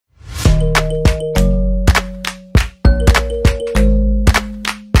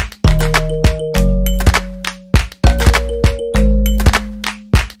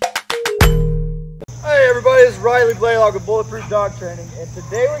Riley Blaylock with Bulletproof Dog Training, and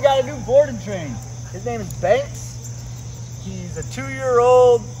today we got a new board and train. His name is Banks. He's a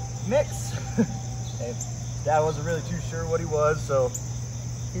 2-year-old mix. Hey, Dad wasn't really too sure what he was, so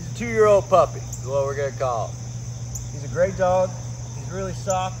he's a 2-year-old puppy is what we're gonna call him. He's a great dog. He's really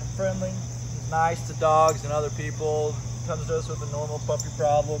soft and friendly. He's nice to dogs and other people. Comes to us with the normal puppy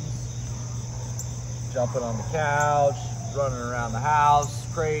problems. Jumping on the couch, running around the house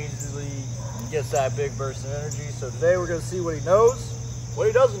crazily. He gets that big burst of energy. So today we're gonna see what he knows, what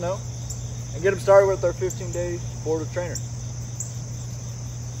he doesn't know, and get him started with our 15-day board with trainer.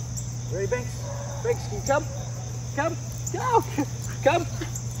 Ready, Banks? Banks, can you come? Come, go, come.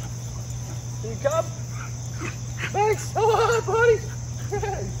 Can you come? Banks, come on, buddy.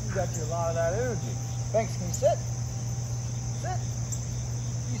 You got you a lot of that energy. Banks, can you sit? Sit.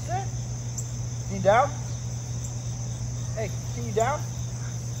 Can you sit? Can you down? Hey, can you down?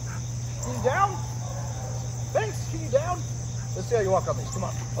 Can you down? Banks, can you down? Let's see how you walk on these. Come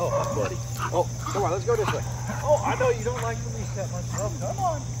on. Oh, hi, buddy. Oh, come on, let's go this way. Oh, I know you don't like the leash that much. Oh, come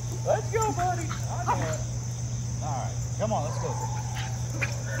on. Let's go, buddy. I know it. All right, come on, let's go.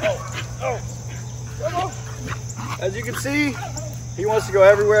 Oh, come on. As you can see, he wants to go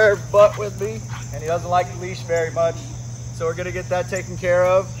everywhere but with me, and he doesn't like the leash very much. So we're gonna get that taken care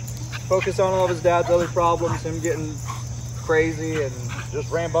of. Focus on all of his dad's other problems, him getting crazy and just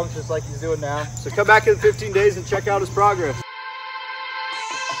rambunctious like he's doing now. So come back in 15 days and check out his progress.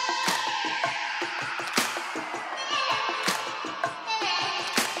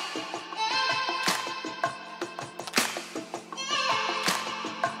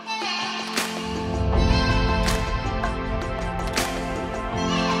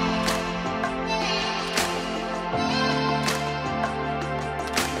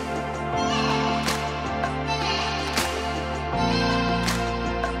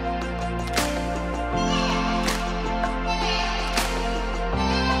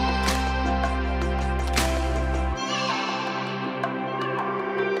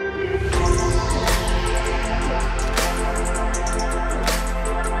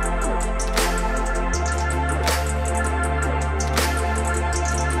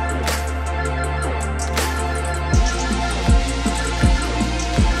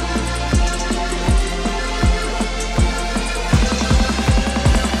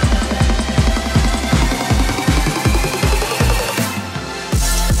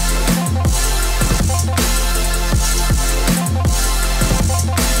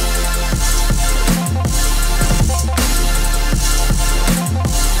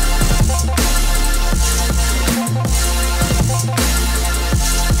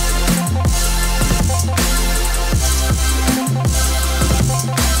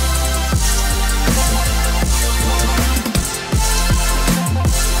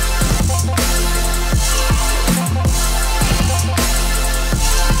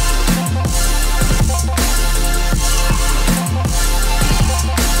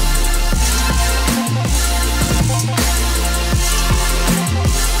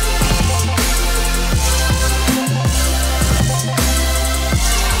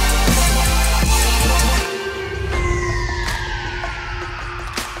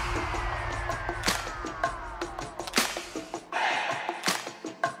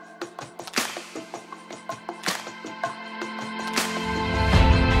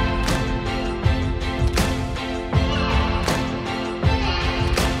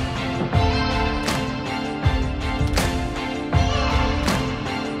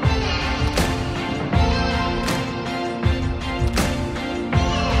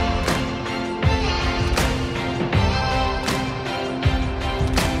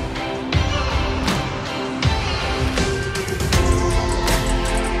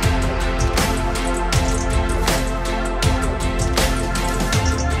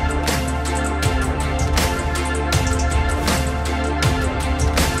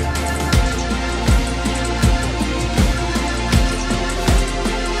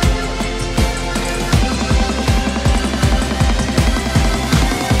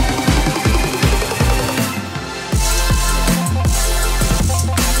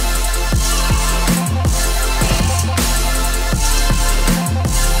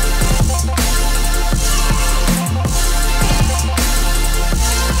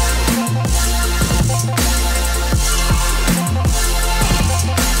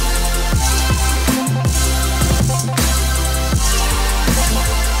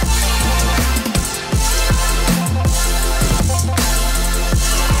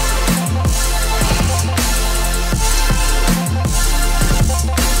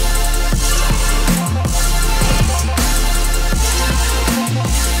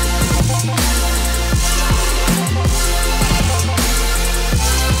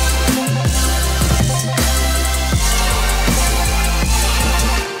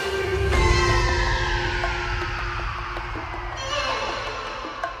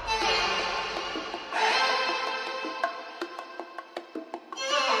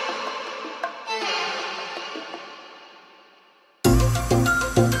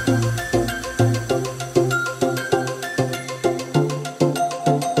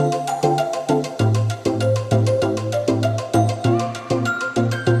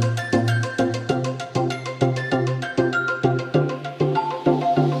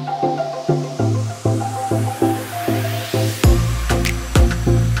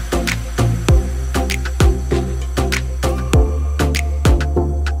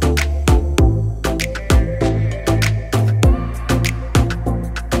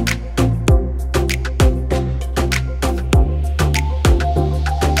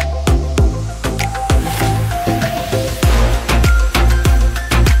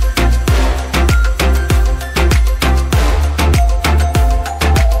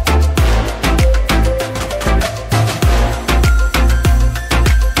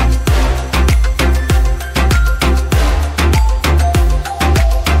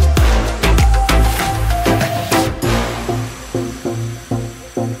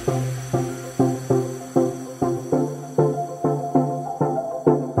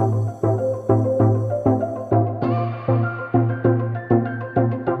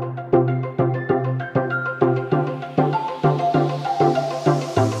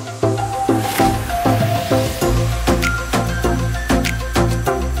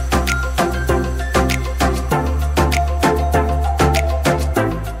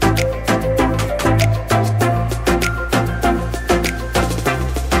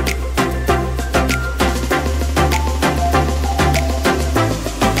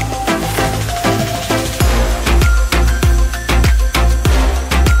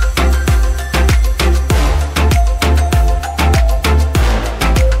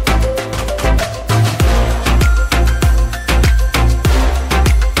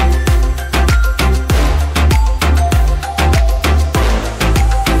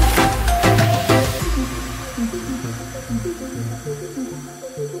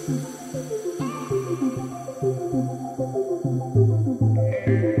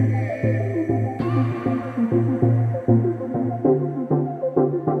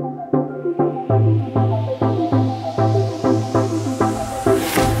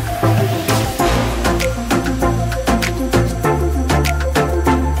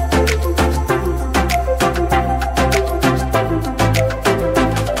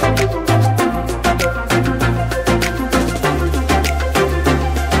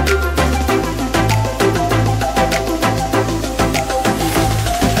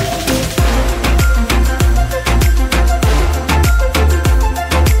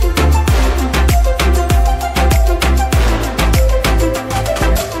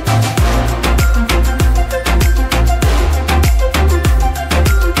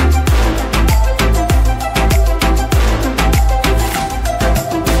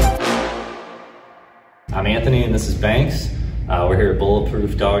 I'm Anthony and this is Banks. We're here at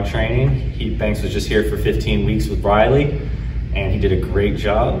Bulletproof Dog Training. Banks was just here for 15 weeks with Riley and he did a great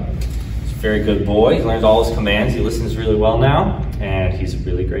job. He's a very good boy. He learned all his commands. He listens really well now and he's a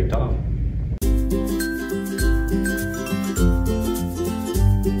really great dog.